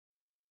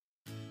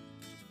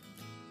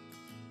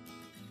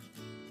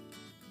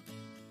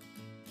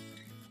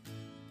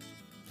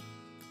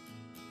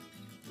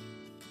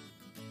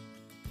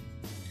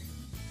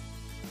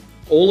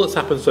All that's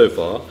happened so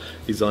far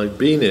is I've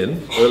been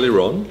in earlier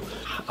on.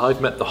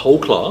 I've met the whole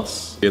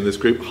class in this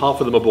group.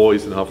 Half of them are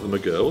boys and half of them are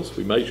girls.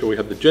 We made sure we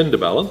had the gender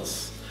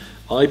balance.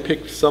 I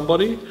picked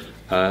somebody,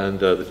 and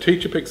the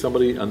teacher picked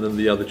somebody, and then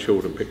the other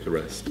children picked the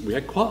rest. We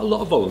had quite a lot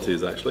of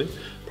volunteers actually.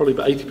 Probably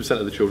about 80%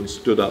 of the children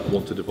stood up and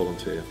wanted to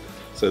volunteer.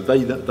 So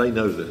they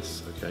know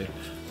this, okay,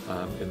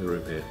 in the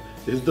room here.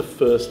 This is the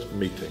first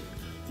meeting.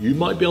 You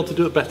might be able to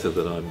do it better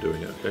than I'm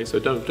doing it, okay? So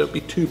don't be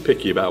too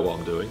picky about what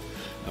I'm doing,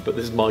 but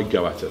this is my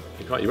go at it.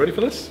 Right, you ready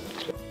for this?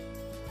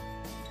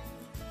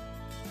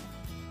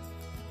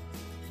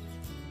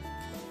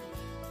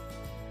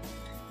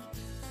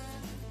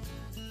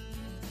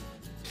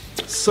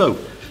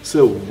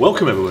 So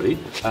welcome everybody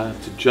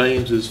to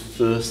James's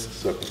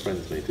first Circle of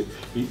Friends meeting.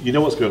 You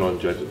know what's going on,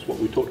 James? It's what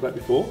we talked about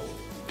before.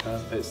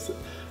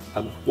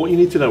 What you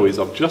need to know is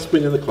I've just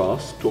been in the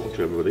class talking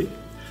to everybody,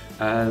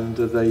 and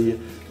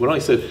when I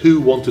said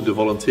who wanted to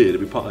volunteer to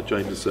be part of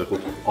James's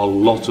Circle, a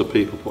lot of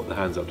people put their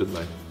hands up, didn't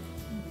they?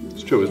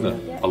 It's true, isn't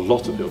it? A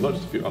lot of people, not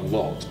just a few, a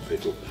lot of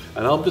people.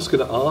 And I'm just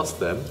going to ask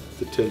them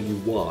to tell you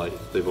why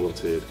they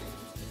volunteered.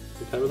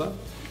 You okay with that?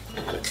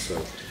 Okay, so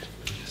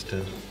just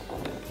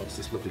pass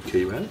this lovely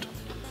key round.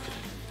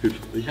 Are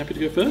you happy to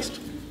go first?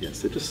 Yes,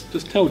 so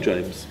just tell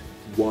James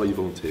why you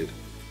volunteered.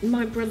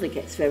 My brother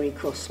gets very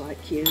cross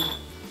like you,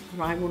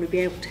 and I want to be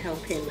able to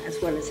help him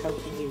as well as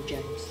helping you,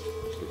 James.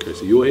 Okay,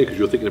 so you're here because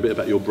you're thinking a bit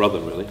about your brother,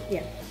 really?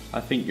 Yeah.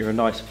 I think you're a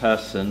nice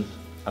person,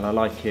 and I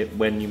like it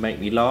when you make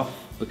me laugh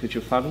because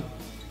you're funny.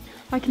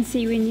 I can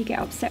see when you get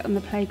upset on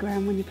the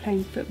playground when you're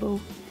playing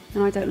football,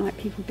 and I don't like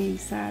people being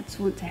sad, so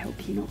I want to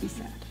help you not be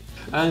sad.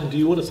 And do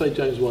you want to say,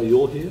 James, why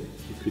you're here?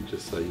 You could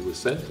just say you were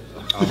sent.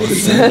 I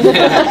was sent.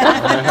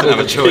 I didn't have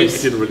a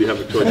choice. You didn't really have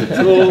a choice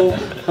at all.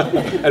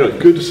 Anyway,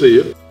 good to see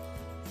you.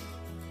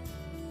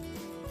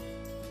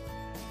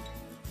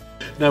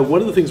 Now,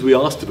 one of the things I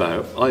asked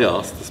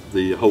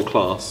the whole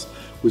class,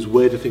 was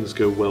where do things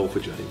go well for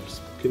James?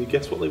 Can you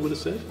guess what they would have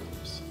said?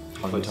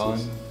 Home time.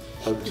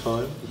 Home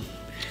time.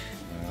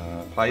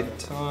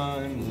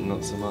 Playtime,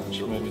 not so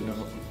much, maybe not.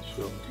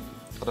 Sure.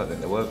 I don't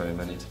think there were very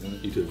many, to be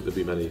honest. There'd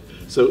be many.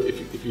 So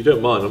if you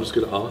don't mind, I'm just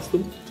going to ask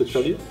them to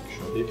tell you.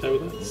 Sure. Are you okay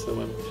with that?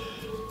 So,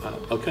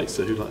 okay,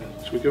 so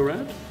should we go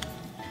around?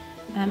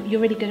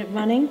 You're really good at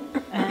running,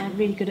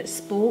 really good at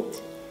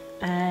sport,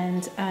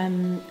 and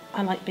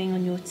I like being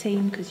on your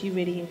team because you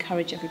really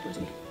encourage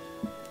everybody.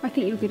 I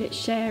think you're good at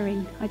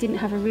sharing. I didn't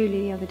have a ruler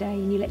the other day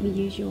and you let me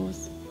use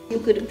yours. You're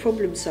good at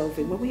problem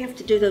solving. When we have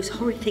to do those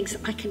horrid things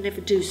that I can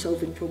never do,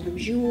 solving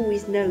problems, you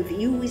always know that.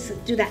 You always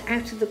do that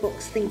out of the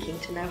box thinking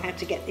to know how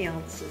to get the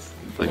answers.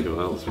 Thank you,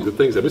 well, some good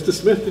things there. Mr.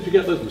 Smith, did you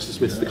get those? Mr.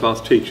 Smith's the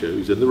class teacher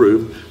who's in the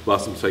room. We'll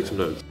ask him to take some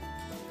notes.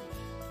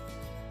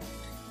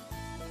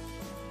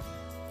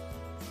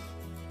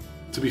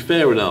 To be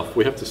fair enough,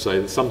 we have to say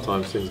that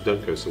sometimes things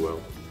don't go so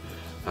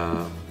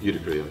well. You'd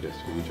agree, I guess,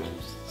 with you,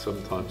 James.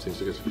 Sometimes things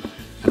don't go so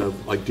well.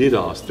 I did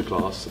ask the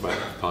class about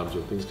times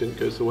when things didn't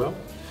go so well.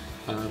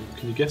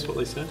 Can you guess what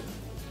they said?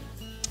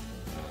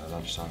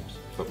 Lunchtimes,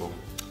 football.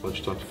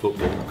 Lunchtime to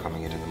football.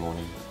 Coming in the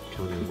morning.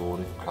 Coming in the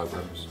morning.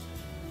 Cloakrooms.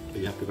 Are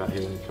you happy about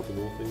hearing a couple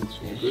more things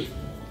from the group?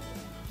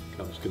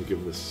 Okay, I'm just going to give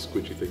them this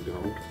squidgy thing to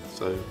hold.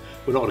 So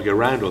we're not going to go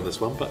round on this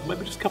one, but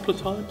maybe just a couple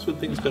of times when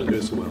things don't go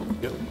so well.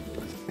 Yep.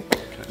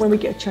 Okay. When we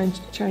get a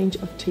change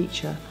of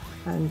teacher,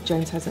 and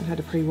James hasn't had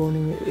a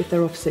pre-warning, if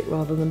they're off sick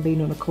rather than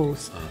being on a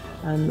course,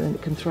 and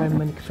it can throw him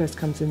when he first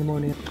comes in the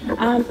morning.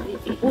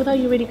 Although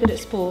you're really good at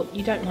sport,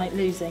 you don't like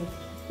losing.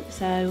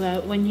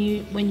 So when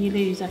you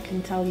lose, I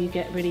can tell you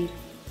get really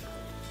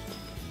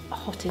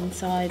hot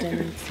inside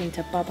and seem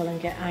to bubble and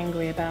get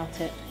angry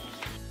about it.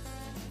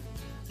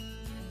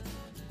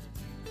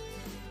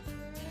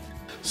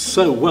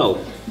 So,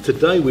 well,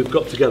 today we've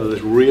got together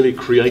this really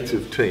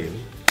creative team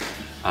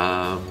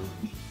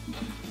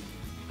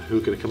who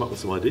are going to come up with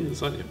some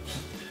ideas, aren't you?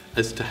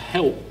 As to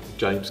help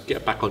James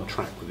get back on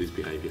track with his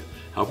behaviour.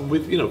 Help him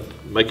with,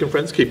 making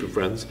friends, keeping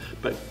friends,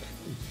 but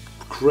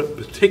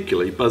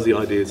particularly buzzy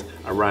ideas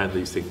around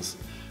these things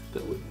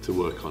to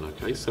work on,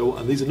 okay? So,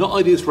 and these are not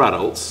ideas for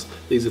adults,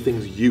 these are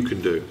things you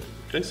can do.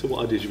 Okay, so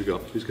what ideas have you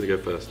got? Who's going to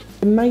go first?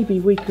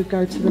 Maybe we could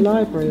go to the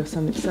library or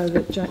something so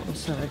that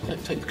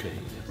Take the key.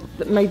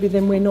 That maybe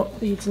then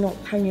he's not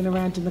hanging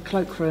around in the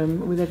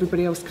cloakroom with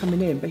everybody else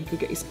coming in, but he could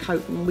get his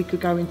coat and we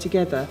could go in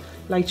together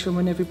later on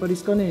when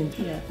everybody's gone in.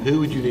 Yeah. Who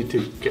would you need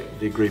to get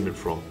the agreement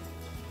from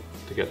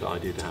to get the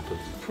idea to happen?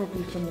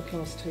 Probably from the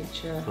class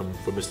teacher.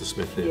 From Mr.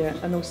 Smith here? Yeah,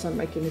 and also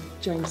making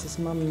if James's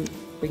mum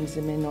brings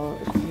him in or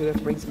whoever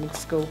brings him into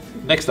school.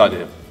 Next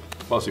idea.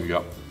 What else have you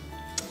got?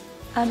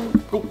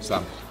 Oh,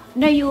 Sam.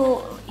 No,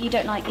 you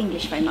don't like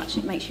English very much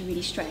and it makes you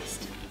really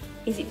stressed.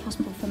 Is it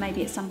possible for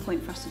maybe at some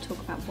point for us to talk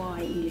about why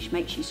English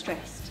makes you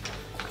stressed?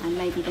 And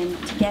maybe then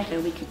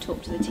together we could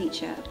talk to the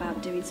teacher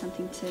about doing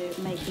something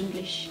to make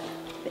English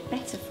a bit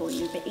better for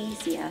you, a bit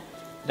easier.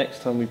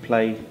 Next time we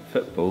play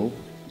football,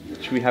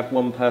 should we have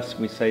one person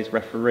we say is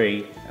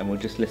referee and we'll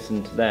just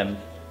listen to them?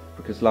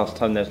 Because last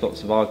time there's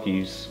lots of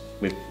argues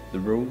with the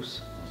rules.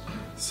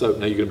 So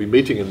now you're going to be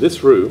meeting in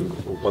this room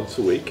once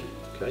a week,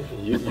 Okay,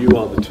 you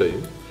are the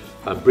team.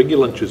 Bring your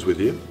lunches with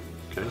you.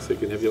 Okay, so you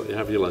can have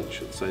your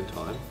lunch at the same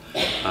time.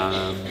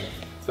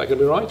 Is that going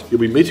to be right?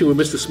 You'll be meeting with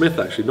Mr. Smith,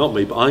 actually, not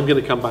me, but I'm going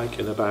to come back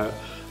in about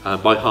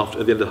at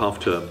the end of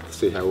half term to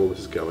see how all this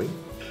is going.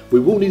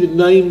 We will need a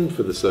name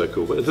for the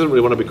circle, but it doesn't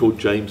really want to be called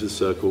James's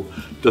Circle.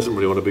 It doesn't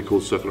really want to be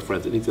called Circle of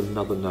Friends. It needs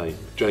another name.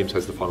 James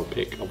has the final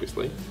pick,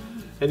 obviously.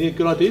 Any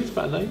good ideas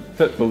about a name?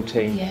 Football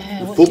team. Yeah,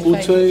 The what's your football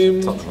favourite?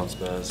 team. Tottenham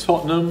Hotspurs.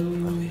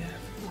 Tottenham. Oh, yeah.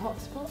 The hot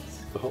spots?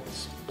 The hot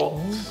spots.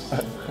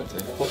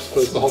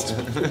 Hotspurs, the hot spots.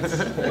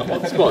 The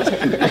hot spots.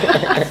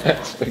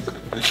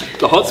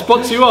 The hot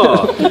spots you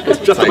are. It's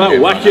just about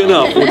whacking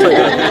up. We'll take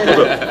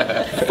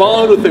that.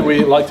 Final thing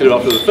we like to do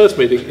after the first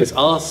meeting is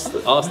ask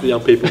the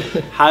young people,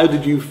 how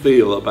did you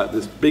feel about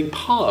this being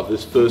part of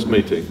this first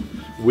meeting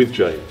with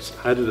James?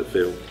 How did it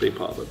feel being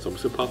part of it? So I'm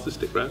just going to pass the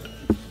stick round.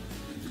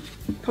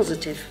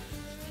 Positive.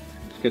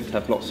 It's good to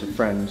have lots of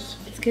friends.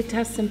 It's good to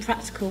have some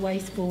practical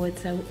ways forward,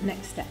 so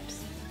next steps.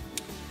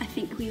 I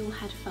think we all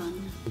had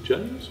fun.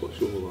 James, what's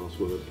your last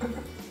word?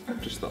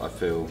 Just that I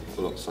feel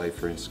a lot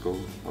safer in school,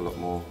 a lot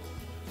more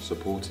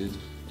supported,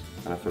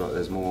 and I feel like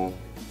there's more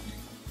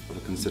of a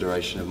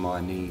consideration of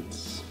my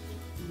needs.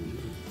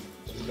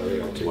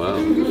 Wow.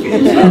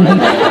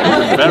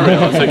 Very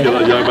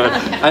articulate young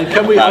man. And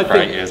can we, I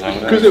think,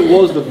 because it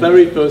was the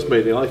very first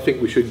meeting, I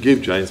think we should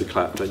give James a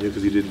clap, don't you?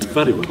 Because he did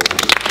very well.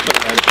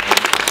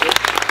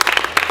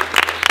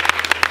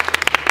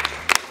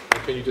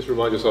 Can you just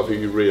remind yourself who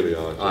you really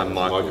are? I'm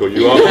Michael. Michael,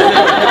 you are.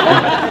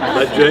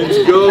 Let James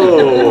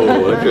go.